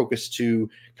shifting our focus to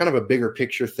kind of a bigger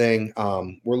picture thing,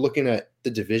 we're looking at the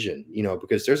division,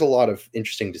 because there's a lot of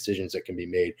interesting decisions that can be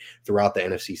made throughout the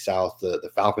NFC South.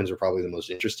 The Falcons are probably the most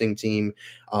interesting team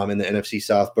in the NFC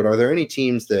South, but are there any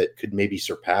teams that could maybe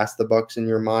surpass the Bucs in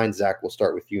your mind? Zach, we'll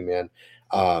start with you, man.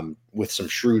 With some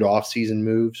shrewd offseason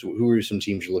moves, who are some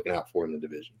teams you're looking out for in the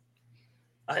division?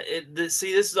 This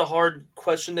is a hard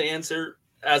question to answer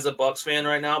as a Bucs fan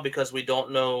right now because we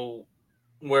don't know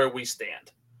where we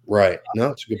stand. Right. No,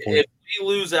 it's a good point. If we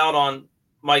lose out on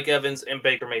Mike Evans and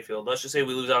Baker Mayfield, let's just say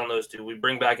we lose out on those two, we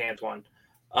bring back Antoine.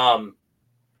 I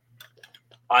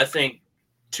think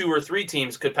 2 or 3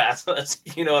 teams could pass us.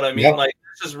 You know what I mean? Yeah. Like,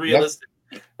 this is realistic.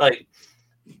 Yeah.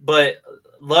 But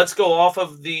let's go off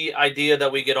of the idea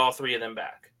that we get all 3 of them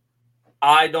back.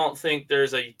 I don't think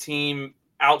there's a team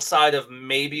outside of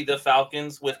maybe the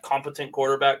Falcons with competent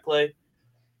quarterback play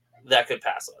that could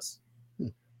pass us.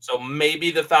 So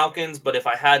maybe the Falcons, but if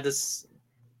I had to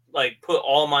put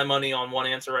all my money on one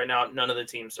answer right now, none of the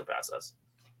teams surpass us.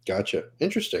 Gotcha.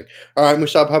 Interesting. All right,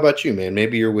 Musab, how about you, man?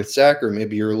 Maybe you're with Zach, or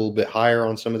maybe you're a little bit higher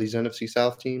on some of these NFC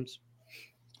South teams.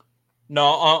 No,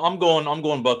 I'm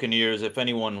going Buccaneers. If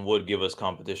anyone would give us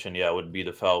competition, yeah, it would be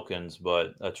the Falcons,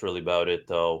 but that's really about it,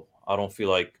 though. I don't feel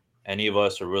like any of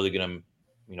us are really going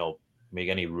to, make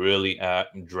any really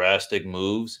drastic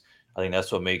moves. I think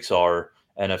that's what makes our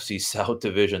NFC South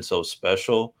division so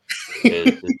special.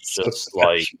 It's so just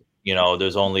special.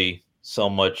 There's only so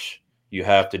much you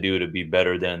have to do to be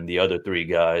better than the other 3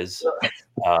 guys.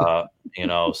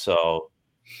 So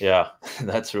yeah,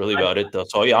 that's really about it, though.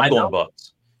 So yeah, I'm going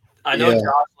Bucs. I know Josh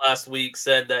last week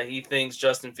said that he thinks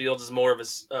Justin Fields is more of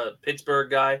a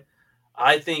Pittsburgh guy.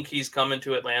 I think he's coming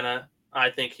to Atlanta. I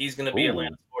think he's going to be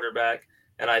Atlanta's quarterback.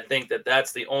 And I think that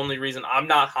that's the only reason I'm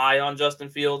not high on Justin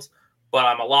Fields, but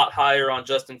I'm a lot higher on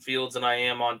Justin Fields than I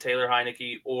am on Taylor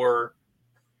Heineke or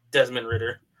Desmond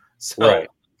Ridder. So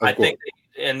I think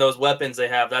in those weapons they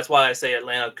have, that's why I say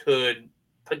Atlanta could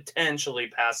potentially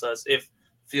pass us if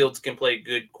Fields can play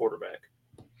good quarterback.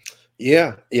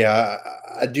 Yeah.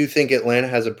 I do think Atlanta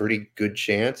has a pretty good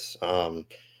chance,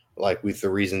 with the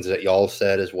reasons that y'all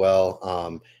said as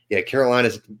well.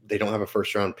 Carolina's, they don't have a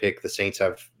first-round pick. The Saints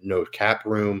have no cap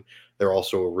room. They're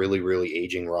also a really, really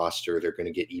aging roster. They're going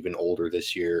to get even older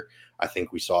this year. I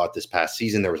think we saw it this past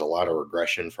season. There was a lot of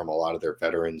regression from a lot of their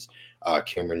veterans,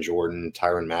 Cameron Jordan,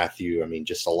 Tyrann Mathieu. I mean,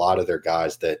 just a lot of their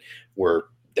guys that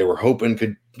they were hoping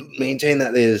could maintain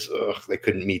that. They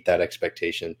couldn't meet that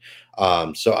expectation.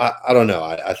 So I don't know.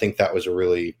 I think that was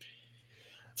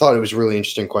thought it was a really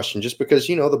interesting question just because,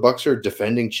 the Bucs are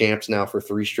defending champs now for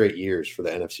 3 straight years for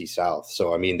the NFC South.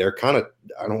 So, I mean, they're kind of,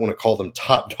 I don't want to call them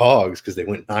top dogs because they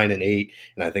went 9-8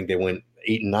 and I think they went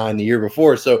 8-9 the year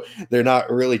before. So they're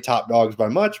not really top dogs by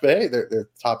much, but hey, they're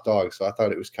top dogs. So I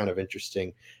thought it was kind of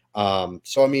interesting.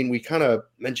 So, I mean, we kind of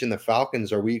mentioned the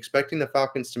Falcons. Are we expecting the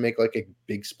Falcons to make like a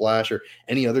big splash or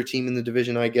any other team in the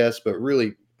division, I guess, but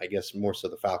really, I guess more so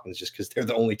the Falcons just because they're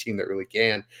the only team that really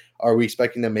can. Are we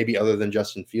expecting them maybe other than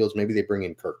Justin Fields? Maybe they bring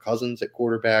in Kirk Cousins at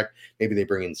quarterback. Maybe they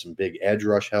bring in some big edge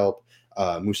rush help.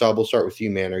 Musab, we'll start with you,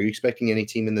 man. Are you expecting any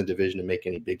team in the division to make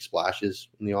any big splashes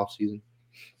in the offseason?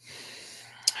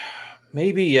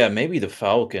 Maybe the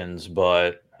Falcons,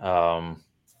 but I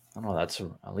don't know. That's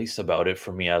at least about it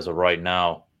for me as of right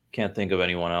now. Can't think of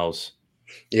anyone else.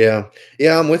 Yeah,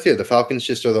 I'm with you. The Falcons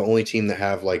just are the only team that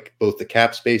have like both the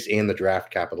cap space and the draft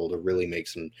capital to really make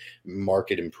some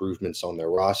market improvements on their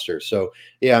roster. So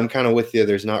yeah, I'm kind of with you.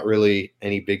 There's not really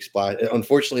any big splash.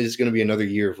 Unfortunately, this is going to be another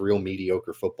year of real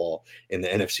mediocre football in the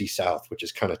NFC South, which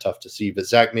is kind of tough to see. But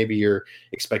Zach, maybe you're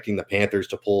expecting the Panthers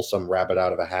to pull some rabbit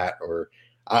out of a hat, or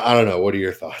I don't know. What are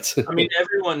your thoughts? I mean,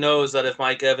 everyone knows that if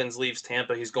Mike Evans leaves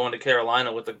Tampa, he's going to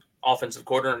Carolina with the offensive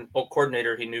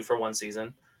coordinator he knew for one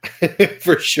season.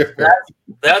 For sure.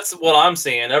 That's what I'm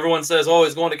seeing. Everyone says, "Oh,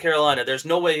 he's going to Carolina." There's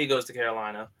no way he goes to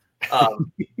Carolina.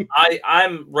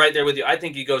 I'm right there with you. I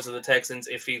think he goes to the Texans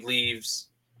if he leaves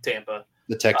Tampa.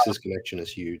 The Texas connection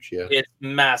is huge. Yeah, it's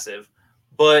massive.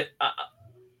 But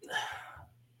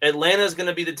Atlanta is going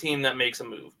to be the team that makes a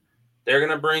move. They're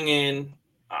going to bring in.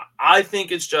 I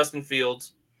think it's Justin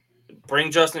Fields. Bring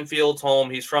Justin Fields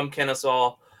home. He's from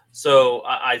Kennesaw, so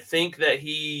I think that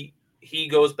he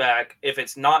goes back. If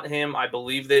it's not him, I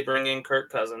believe they bring in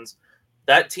Kirk Cousins.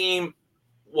 That team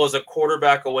was a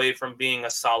quarterback away from being a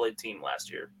solid team last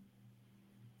year.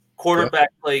 Quarterback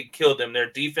play killed them.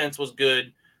 Their defense was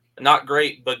good, not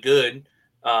great, but good.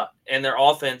 And their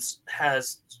offense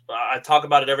has I talk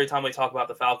about it every time we talk about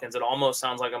the Falcons. It almost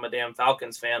sounds like I'm a damn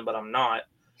Falcons fan, but I'm not.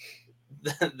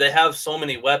 They have so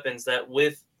many weapons that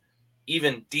with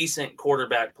even decent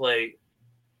quarterback play,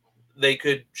 they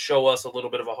could show us a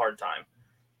little bit of a hard time.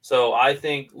 So I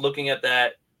think looking at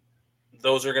that,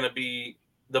 those are going to be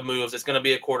the moves. It's going to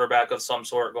be a quarterback of some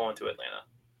sort going to Atlanta.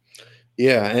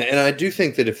 Yeah, and I do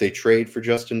think that if they trade for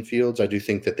Justin Fields, I do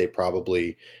think that they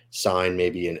probably sign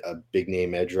maybe a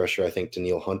big-name edge rusher. I think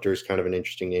Daniil Hunter is kind of an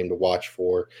interesting name to watch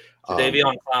for.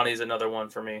 Davion Clowney is another one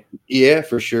for me. Yeah,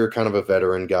 for sure. Kind of a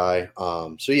veteran guy.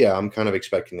 So, yeah, I'm kind of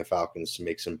expecting the Falcons to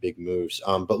make some big moves.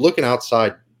 But looking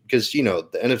outside, because, the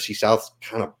NFC South's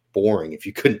kind of boring, if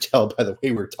you couldn't tell by the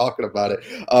way we're talking about it.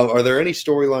 Are there any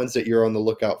storylines that you're on the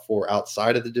lookout for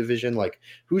outside of the division? Like,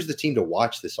 who's the team to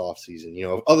watch this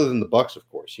offseason? Other than the Bucs, of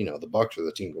course. The Bucs are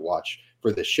the team to watch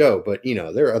for this show. But,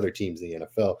 there are other teams in the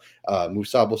NFL.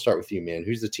 Musab, we'll start with you, man.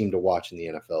 Who's the team to watch in the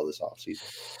NFL this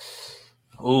offseason?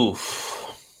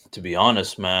 Oof. To be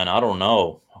honest, man, I don't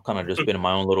know. I've kind of just been in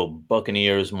my own little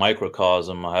Buccaneers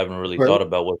microcosm. I haven't really thought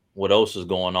about what else is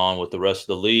going on with the rest of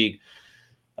the league.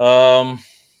 Man,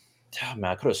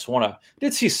 I could have sworn I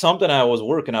did see something. I was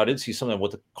working out. I did see something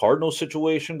with the Cardinals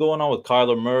situation going on with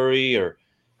Kyler Murray, or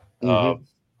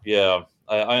yeah.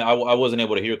 I wasn't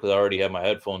able to hear because I already had my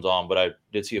headphones on, but I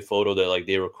did see a photo that like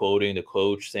they were quoting the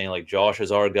coach saying like Josh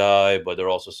is our guy, but they're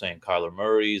also saying Kyler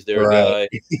Murray's their guy.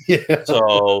 Yeah.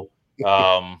 So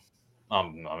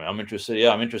I'm interested.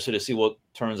 Yeah, I'm interested to see what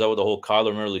turns out with the whole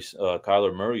Kyler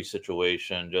Murray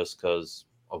situation, just because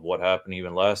of what happened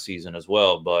even last season as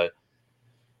well. But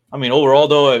I mean, overall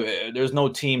though, there's no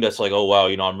team that's like, oh wow,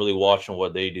 I'm really watching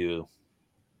what they do.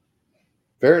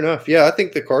 Fair enough. Yeah, I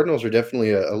think the Cardinals are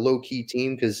definitely a low-key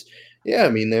team because, yeah, I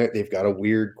mean, they've got a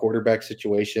weird quarterback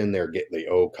situation. They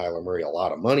owe Kyler Murray a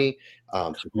lot of money.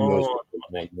 So who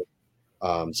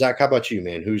knows? Zach, how about you,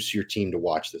 man? Who's your team to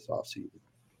watch this offseason?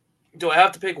 Do I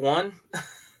have to pick one?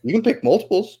 You can pick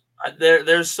multiples.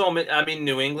 There's so many. I mean,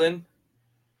 New England.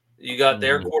 You got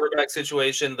their quarterback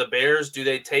situation. The Bears, do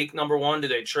they take number one? Do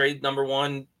they trade number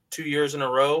one 2 years in a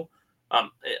row?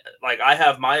 I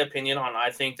have my opinion on.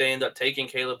 I think they end up taking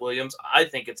Caleb Williams. I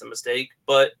think it's a mistake,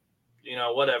 but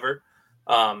whatever.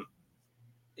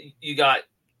 You got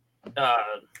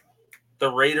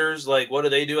the Raiders. Like, what do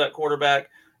they do at quarterback?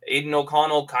 Aiden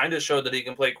O'Connell kind of showed that he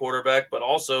can play quarterback, but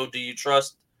also, do you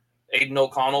trust Aiden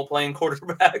O'Connell playing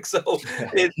quarterback? So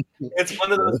it's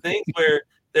one of those things where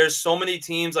there's so many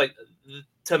teams. Like,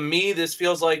 to me, this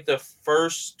feels like the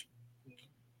first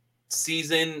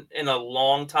season in a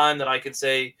long time that I could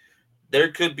say there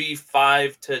could be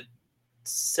 5 to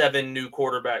 7 new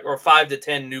quarterbacks or 5 to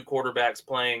 10 new quarterbacks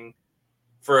playing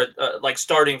for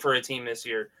starting for a team this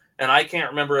year. And I can't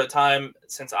remember a time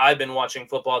since I've been watching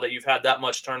football that you've had that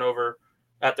much turnover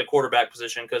at the quarterback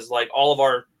position, because like all of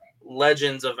our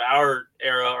legends of our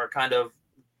era are kind of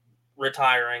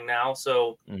retiring now.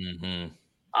 So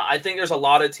I think there's a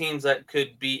lot of teams that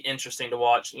could be interesting to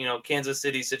watch. Kansas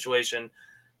City situation.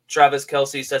 Travis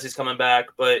Kelce says he's coming back,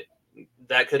 but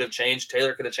that could have changed.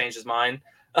 Taylor could have changed his mind.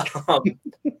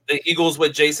 The Eagles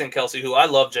with Jason Kelce, who I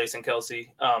love Jason Kelce.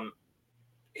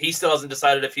 He still hasn't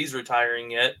decided if he's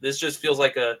retiring yet. This just feels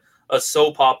like a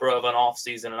soap opera of an off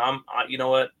season, and you know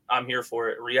what? I'm here for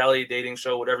it. Reality dating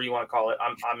show, whatever you want to call it.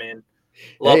 I'm in.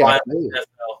 Love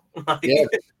NFL. Yeah,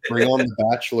 bring on the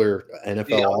Bachelor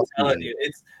NFL. I'm telling you,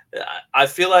 I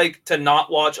feel like to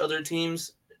not watch other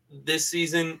teams this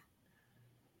season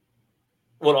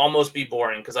would almost be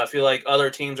boring because I feel like other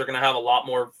teams are going to have a lot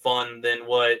more fun than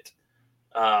what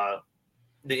the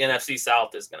NFC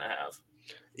South is going to have.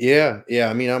 Yeah.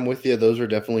 I mean, I'm with you. Those are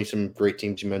definitely some great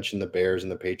teams. You mentioned the Bears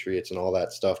and the Patriots and all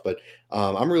that stuff, but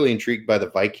I'm really intrigued by the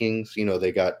Vikings. You know,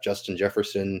 they got Justin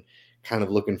Jefferson kind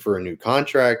of looking for a new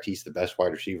contract. He's the best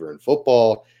wide receiver in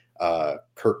football.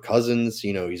 Kirk Cousins,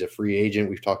 you know, he's a free agent.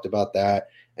 We've talked about that.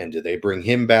 And do they bring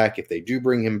him back? If they do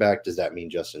bring him back, does that mean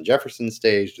Justin Jefferson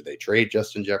stays? Do they trade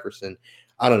Justin Jefferson?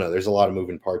 I don't know. There's a lot of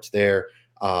moving parts there.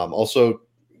 Also,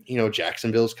 you know,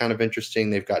 Jacksonville's kind of interesting.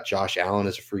 They've got Josh Allen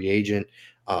as a free agent.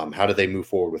 How do they move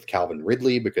forward with Calvin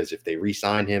Ridley? Because if they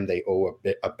re-sign him, they owe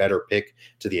a better pick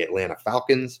to the Atlanta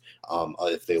Falcons.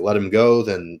 If they let him go,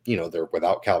 then, you know, they're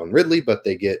without Calvin Ridley, but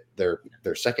they get their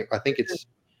second. I think it's.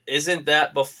 Isn't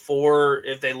that before,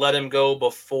 if they let him go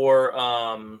before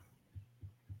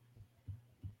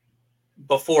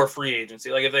free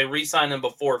agency? Like if they re-sign him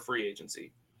before free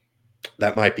agency.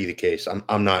 That might be the case.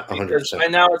 I'm not 100%. Because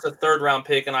right now it's a 3rd round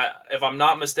pick, and if I'm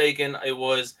not mistaken, it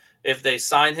was if they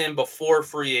sign him before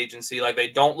free agency, like they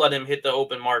don't let him hit the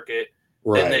open market,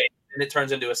 right. then it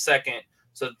turns into a 2nd.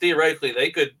 So theoretically, they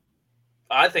could.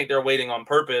 I think they're waiting on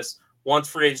purpose. Once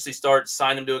free agency starts,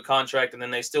 sign him to a contract, and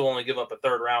then they still only give up a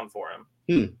 3rd round for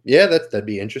him. Yeah, that'd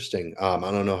be interesting. I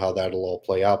don't know how that'll all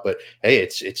play out, but hey,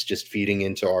 it's just feeding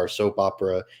into our soap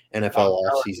opera NFL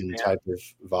offseason type of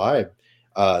vibe.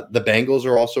 The Bengals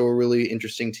are also a really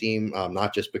interesting team,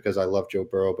 not just because I love Joe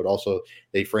Burrow, but also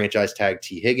they franchise tag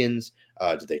T. Higgins.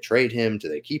 Do they trade him? Do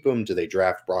they keep him? Do they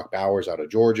draft Brock Bowers out of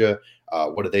Georgia?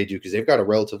 What do they do? Because they've got a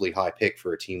relatively high pick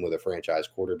for a team with a franchise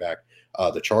quarterback.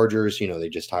 The Chargers, you know, they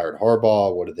just hired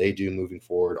Harbaugh. What do they do moving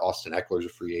forward? Austin Eckler's a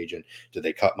free agent. Do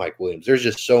they cut Mike Williams? There's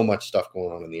just so much stuff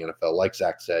going on in the NFL. Like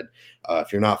Zach said,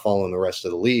 if you're not following the rest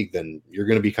of the league, then you're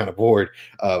going to be kind of bored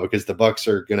because the Bucs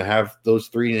are going to have those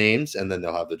 3 names, and then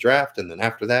they'll have the draft, and then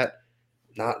after that,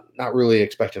 not really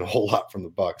expecting a whole lot from the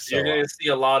Bucs. So, you're going to see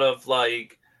a lot of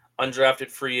like undrafted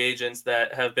free agents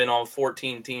that have been on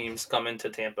 14 teams come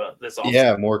into Tampa this offseason.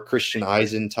 Yeah, more Christian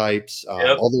Eisen types.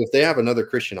 Yep. Although if they have another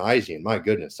Christian Eisen, my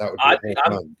goodness, that would be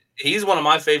fun. He's one of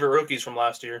my favorite rookies from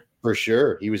last year. For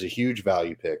sure. He was a huge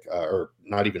value pick, or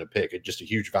not even a pick, just a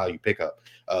huge value pickup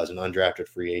as an undrafted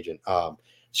free agent. So,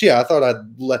 yeah, I thought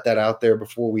I'd let that out there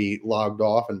before we logged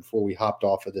off and before we hopped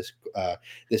off of this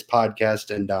podcast.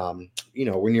 And, you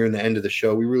know, we're nearing the end of the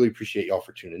show. We really appreciate y'all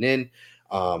for tuning in.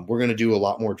 We're going to do a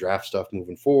lot more draft stuff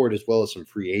moving forward, as well as some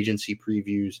free agency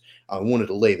previews. I wanted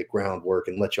to lay the groundwork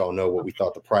and let y'all know what we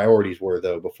thought the priorities were,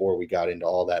 though, before we got into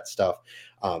all that stuff.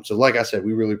 So like I said,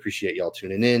 we really appreciate y'all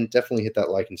tuning in. Definitely hit that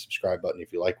like and subscribe button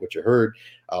if you like what you heard.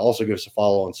 Also give us a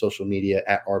follow on social media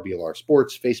at RBLR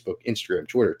Sports, Facebook, Instagram,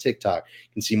 Twitter, TikTok.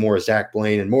 You can see more of Zach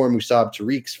Blaine and more Musab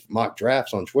Tariq's mock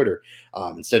drafts on Twitter.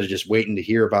 Instead of just waiting to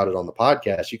hear about it on the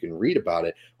podcast, you can read about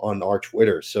it on our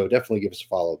Twitter. So definitely give us a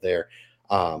follow there.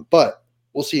 But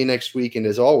we'll see you next week. And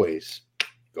as always,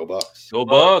 go Bucs. Go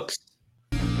Bucs.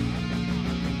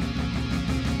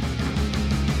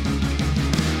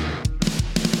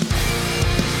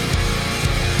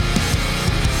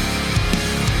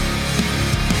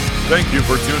 Thank you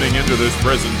for tuning into this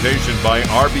presentation by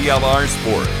RBLR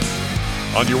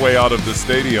Sports. On your way out of the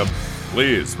stadium,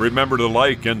 please remember to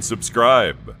like and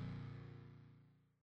subscribe.